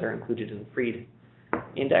ones that are included in the Frailty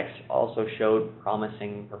Index also showed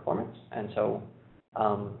promising performance. And so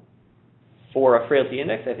for a Frailty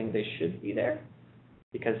Index, I think they should be there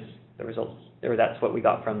because the results, that's what we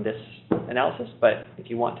got from this analysis. But if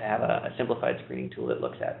you want to have a simplified screening tool that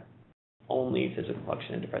looks at only physical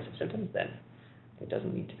function and depressive symptoms, then it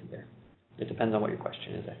doesn't need to be there. It depends on what your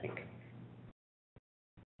question is, I think.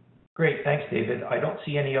 Great, thanks, David. I don't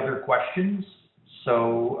see any other questions,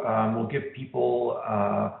 so we'll give people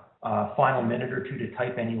a final minute or two to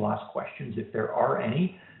type any last questions if there are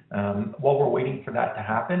any. While we're waiting for that to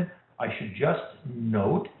happen, I should just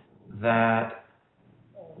note that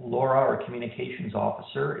Laura, our communications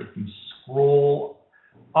officer, if you scroll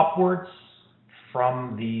upwards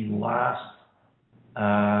from the last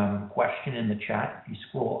question in the chat, if you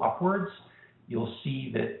scroll upwards, you'll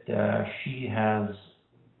see that she has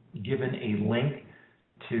given a link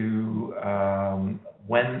to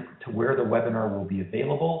where the webinar will be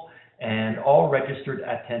available, and all registered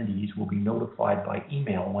attendees will be notified by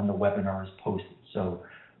email when the webinar is posted. So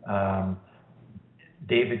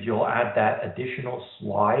David, you'll add that additional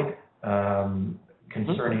slide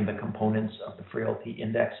concerning the components of the Frailty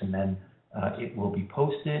Index, and then it will be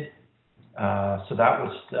posted. So that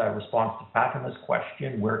was a response to Fatima's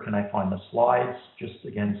question, where can I find the slides? Just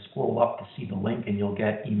again, scroll up to see the link and you'll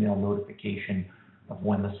get email notification of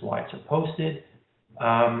when the slides are posted.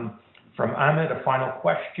 From Ahmed, a final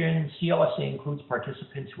question. CLSA includes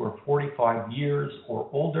participants who are 45 years or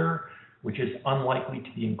older, which is unlikely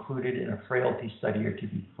to be included in a frailty study or to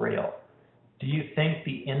be frail. Do you think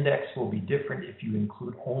the index will be different if you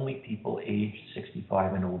include only people aged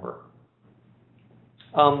 65 and over?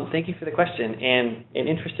 Thank you for the question, and an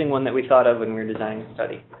interesting one that we thought of when we were designing the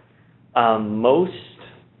study. Most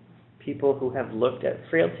people who have looked at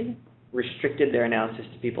frailty restricted their analysis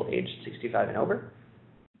to people aged 65 and over.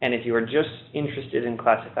 And if you are just interested in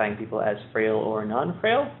classifying people as frail or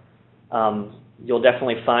non-frail, you'll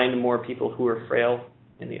definitely find more people who are frail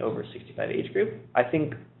in the over 65 age group. I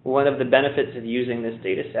think one of the benefits of using this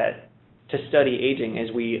data set to study aging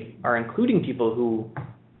is we are including people who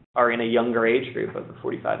are in a younger age group of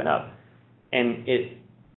 45 and up. And it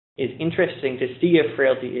is interesting to see if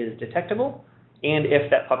frailty is detectable and if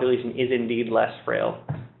that population is indeed less frail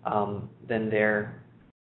than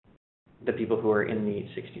the people who are in the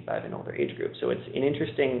 65 and older age group. So it's an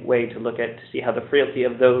interesting way to look at to see how the frailty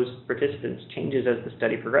of those participants changes as the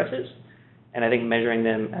study progresses. And I think measuring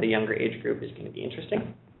them at a younger age group is going to be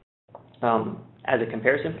interesting as a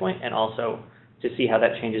comparison point, and also to see how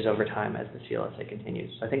that changes over time as the CLSA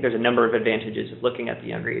continues. So I think there's a number of advantages of looking at the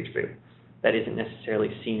younger age group that isn't necessarily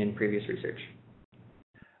seen in previous research.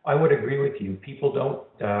 I would agree with you. People don't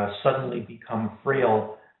suddenly become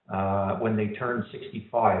frail when they turn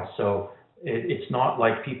 65. So it's not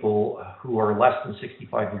like people who are less than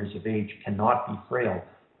 65 years of age cannot be frail.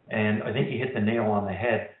 And I think you hit the nail on the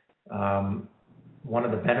head. One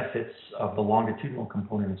of the benefits of the longitudinal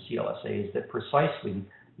component of CLSA is that precisely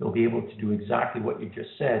you'll be able to do exactly what you just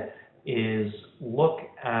said, is look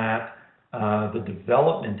at the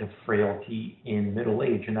development of frailty in middle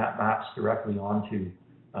age, and that maps directly onto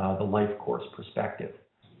the life course perspective.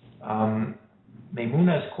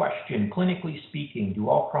 Maymuna's question, clinically speaking, do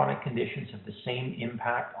all chronic conditions have the same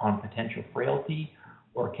impact on potential frailty,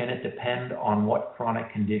 or can it depend on what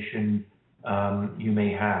chronic condition you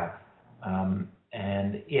may have?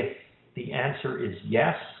 And if the answer is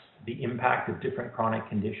yes, the impact of different chronic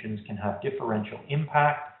conditions can have differential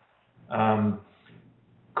impact.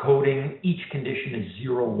 Coding each condition as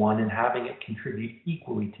 0, 1, and having it contribute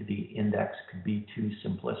equally to the index could be too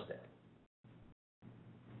simplistic.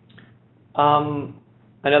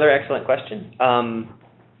 Another excellent question.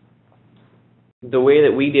 The way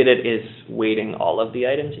that we did it is weighting all of the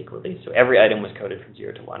items equally. So every item was coded from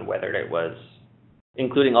 0 to 1, whether it was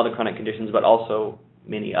including all the chronic conditions, but also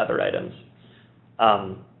many other items.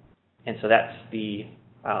 And so that's the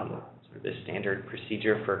sort of the standard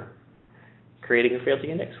procedure for creating a frailty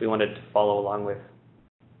index. We wanted to follow along with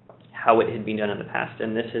how it had been done in the past,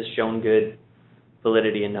 and this has shown good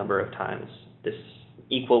validity a number of times. This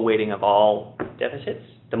equal weighting of all deficits,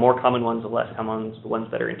 the more common ones, the less common ones, the ones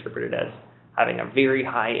that are interpreted as having a very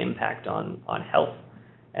high impact on health,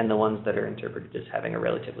 and the ones that are interpreted as having a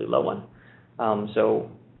relatively low one. So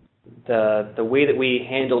the way that we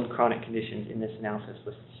handled chronic conditions in this analysis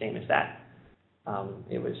was the same as that.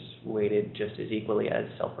 It was weighted just as equally as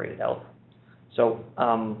self-rated health. So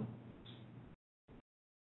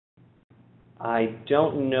I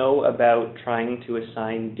don't know about trying to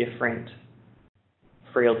assign different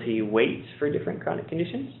frailty weights for different chronic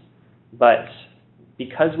conditions, but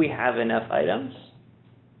because we have enough items,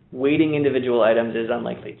 weighting individual items is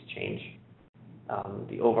unlikely to change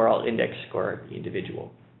the overall index score of the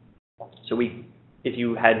individual. So if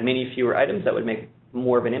you had many fewer items, that would make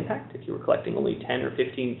more of an impact. If you were collecting only 10 or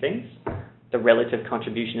 15 things, the relative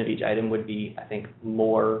contribution of each item would be, I think,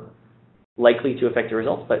 more likely to affect the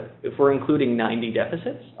results. But if we're including 90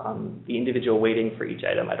 deficits, the individual weighting for each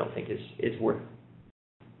item I don't think is worth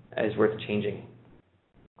changing,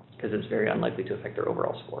 because it's very unlikely to affect their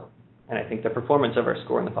overall score. And I think the performance of our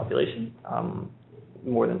score in the population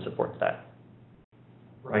more than supports that.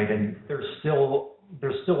 Right, and there's still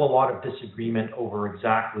a lot of disagreement over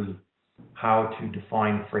exactly how to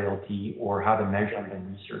define frailty or how to measure it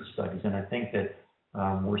in research studies. And I think that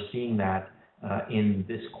we're seeing that in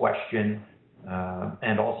this question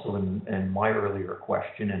and also in my earlier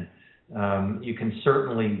question. And you can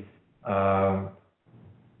certainly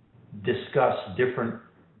discuss different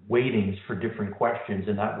weightings for different questions,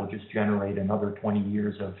 and that will just generate another 20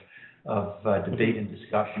 years of debate and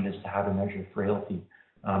discussion as to how to measure frailty.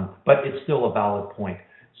 But it's still a valid point.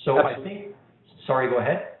 So absolutely. I think, sorry, go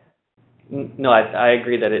ahead. No, I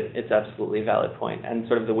agree that it's absolutely a valid point. And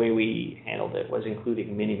sort of the way we handled it was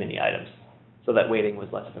including many, many items, so that weighting was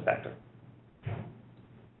less of a factor.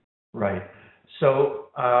 Right.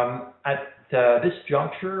 So at this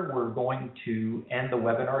juncture, we're going to end the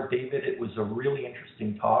webinar. David, it was a really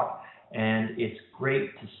interesting talk, and it's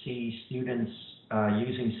great to see students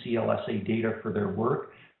using CLSA data for their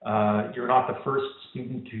work. You're not the first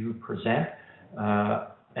student to present,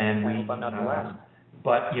 and we. I'm not the last.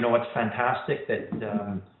 But you know, it's fantastic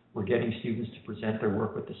that we're getting students to present their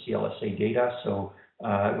work with the CLSA data. So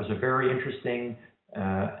it was a very interesting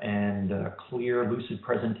and clear, lucid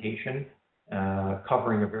presentation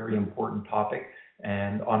covering a very important topic.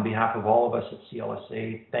 And on behalf of all of us at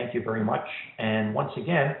CLSA, thank you very much. And once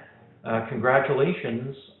again,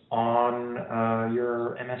 congratulations on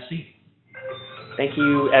your MSc. Thank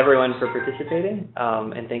you, everyone, for participating,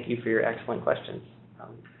 and thank you for your excellent questions.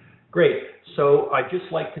 Great. So I'd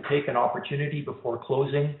just like to take an opportunity before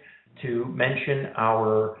closing to mention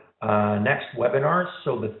our next webinars.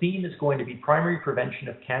 So the theme is going to be primary prevention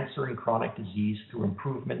of cancer and chronic disease through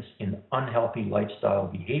improvements in unhealthy lifestyle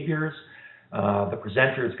behaviors. The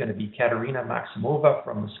presenter is going to be Katerina Maximova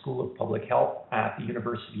from the School of Public Health at the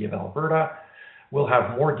University of Alberta. We'll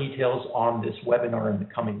have more details on this webinar in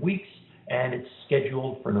the coming weeks, and it's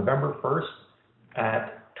scheduled for November 1st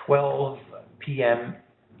at 12 p.m.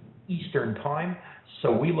 Eastern Time.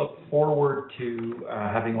 So we look forward to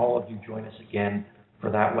having all of you join us again for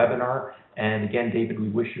that webinar. And again, David, we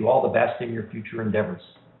wish you all the best in your future endeavors.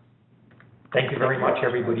 Thank you very much,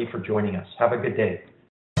 everybody, for joining us. Have a good day.